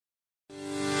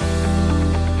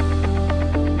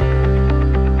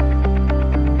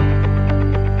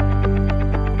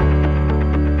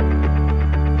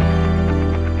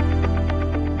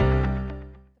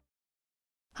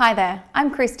Hi there,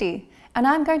 I'm Kristy, and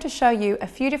I'm going to show you a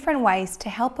few different ways to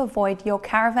help avoid your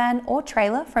caravan or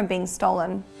trailer from being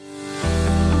stolen.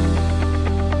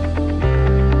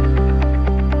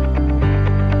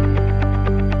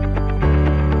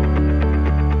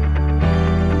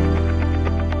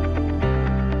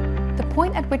 The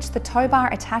point at which the tow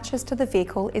bar attaches to the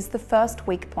vehicle is the first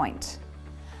weak point.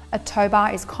 A tow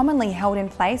bar is commonly held in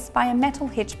place by a metal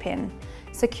hitch pin,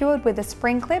 secured with a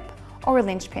spring clip or a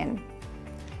linch pin.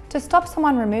 To stop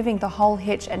someone removing the whole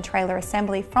hitch and trailer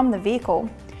assembly from the vehicle,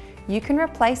 you can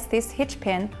replace this hitch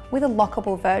pin with a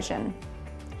lockable version.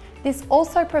 This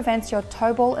also prevents your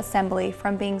tow ball assembly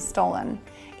from being stolen,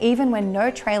 even when no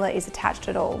trailer is attached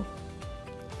at all.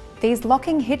 These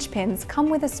locking hitch pins come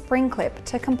with a spring clip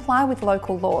to comply with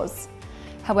local laws.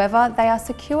 However, they are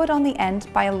secured on the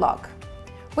end by a lock,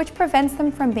 which prevents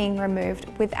them from being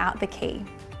removed without the key.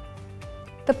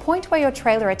 The point where your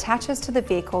trailer attaches to the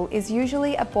vehicle is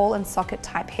usually a ball and socket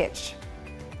type hitch.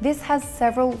 This has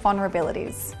several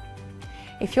vulnerabilities.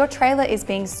 If your trailer is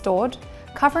being stored,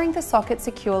 covering the socket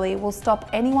securely will stop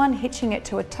anyone hitching it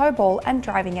to a tow ball and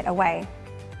driving it away.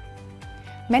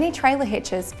 Many trailer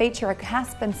hitches feature a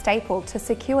hasp and staple to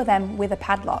secure them with a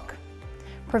padlock,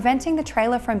 preventing the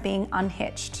trailer from being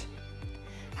unhitched.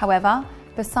 However,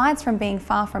 besides from being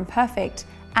far from perfect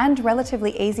and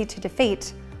relatively easy to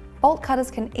defeat, bolt cutters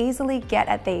can easily get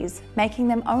at these, making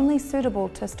them only suitable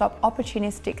to stop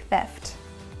opportunistic theft.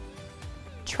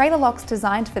 Trailer locks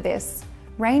designed for this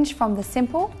range from the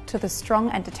simple to the strong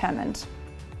and determined.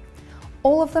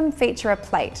 All of them feature a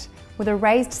plate with a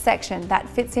raised section that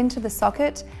fits into the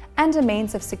socket and a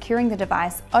means of securing the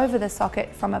device over the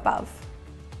socket from above.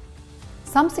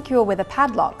 Some secure with a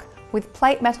padlock, with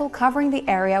plate metal covering the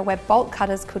area where bolt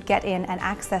cutters could get in and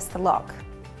access the lock.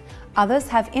 Others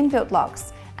have inbuilt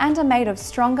locks and are made of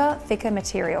stronger, thicker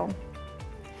material.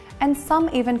 And some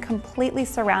even completely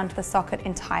surround the socket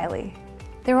entirely.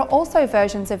 There are also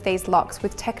versions of these locks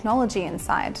with technology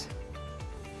inside.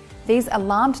 These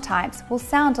alarmed types will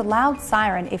sound a loud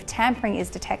siren if tampering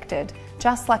is detected,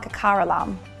 just like a car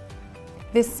alarm.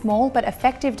 This small but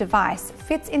effective device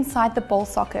fits inside the ball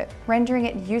socket, rendering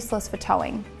it useless for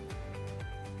towing.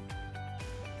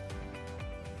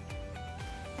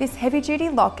 This heavy-duty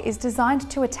lock is designed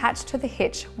to attach to the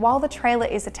hitch while the trailer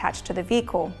is attached to the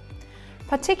vehicle,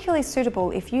 particularly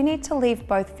suitable if you need to leave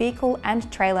both vehicle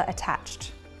and trailer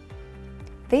attached.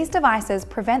 These devices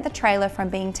prevent the trailer from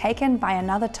being taken by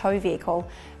another tow vehicle,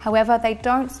 however they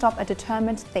don't stop a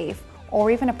determined thief or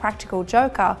even a practical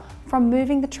joker from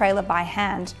moving the trailer by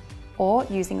hand or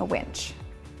using a winch.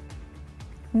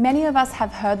 Many of us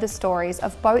have heard the stories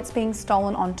of boats being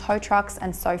stolen on tow trucks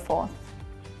and so forth.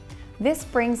 This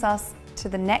brings us to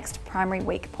the next primary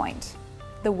weak point,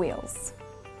 the wheels.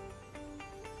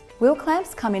 Wheel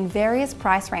clamps come in various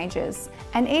price ranges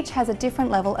and each has a different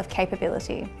level of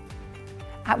capability.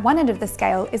 At one end of the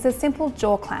scale is a simple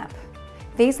jaw clamp.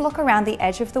 These lock around the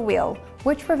edge of the wheel,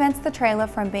 which prevents the trailer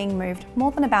from being moved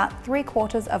more than about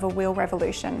 3/4 of a wheel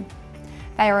revolution.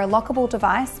 They are a lockable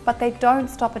device, but they don't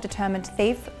stop a determined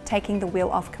thief taking the wheel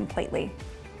off completely.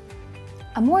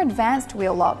 A more advanced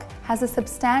wheel lock has a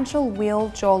substantial wheel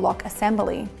jaw lock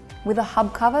assembly with a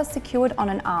hub cover secured on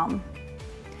an arm.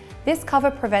 This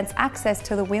cover prevents access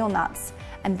to the wheel nuts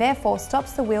and therefore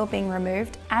stops the wheel being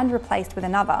removed and replaced with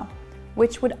another,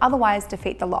 which would otherwise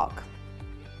defeat the lock.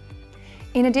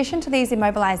 In addition to these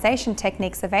immobilization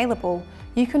techniques available,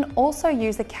 you can also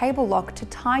use a cable lock to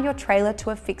tie your trailer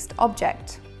to a fixed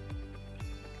object.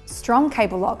 Strong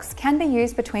cable locks can be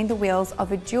used between the wheels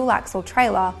of a dual axle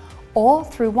trailer or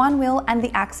through one wheel and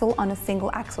the axle on a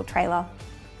single axle trailer.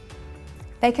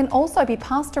 They can also be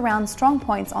passed around strong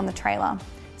points on the trailer,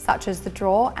 such as the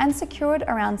draw, and secured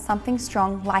around something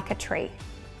strong like a tree.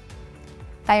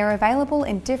 They are available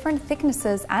in different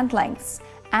thicknesses and lengths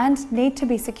and need to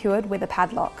be secured with a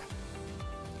padlock.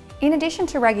 In addition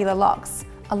to regular locks,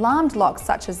 alarmed locks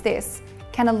such as this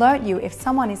can alert you if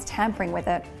someone is tampering with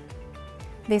it.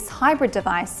 This hybrid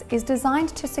device is designed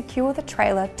to secure the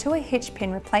trailer to a hitch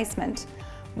pin replacement,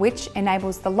 which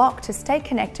enables the lock to stay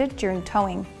connected during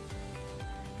towing.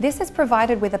 This is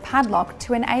provided with a padlock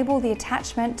to enable the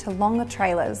attachment to longer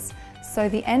trailers, so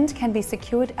the end can be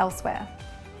secured elsewhere.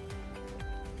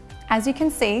 As you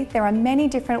can see, there are many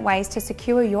different ways to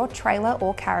secure your trailer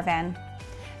or caravan.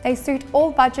 They suit all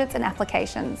budgets and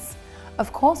applications.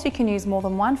 Of course, you can use more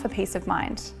than one for peace of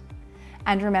mind.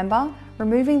 And remember,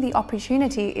 removing the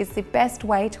opportunity is the best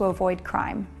way to avoid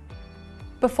crime.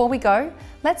 Before we go,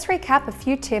 let's recap a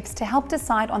few tips to help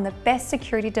decide on the best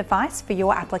security device for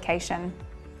your application.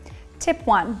 Tip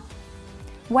 1.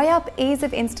 Weigh up ease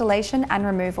of installation and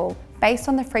removal based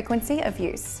on the frequency of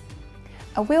use.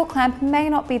 A wheel clamp may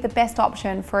not be the best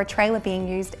option for a trailer being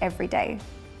used every day.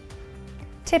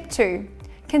 Tip 2.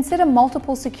 Consider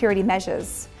multiple security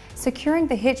measures. Securing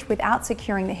the hitch without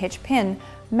securing the hitch pin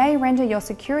may render your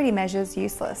security measures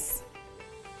useless.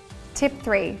 Tip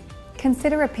 3.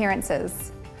 Consider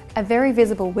appearances. A very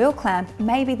visible wheel clamp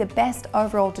may be the best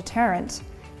overall deterrent,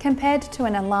 compared to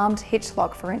an alarmed hitch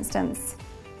lock, for instance.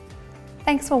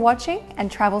 Thanks for watching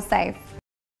and travel safe.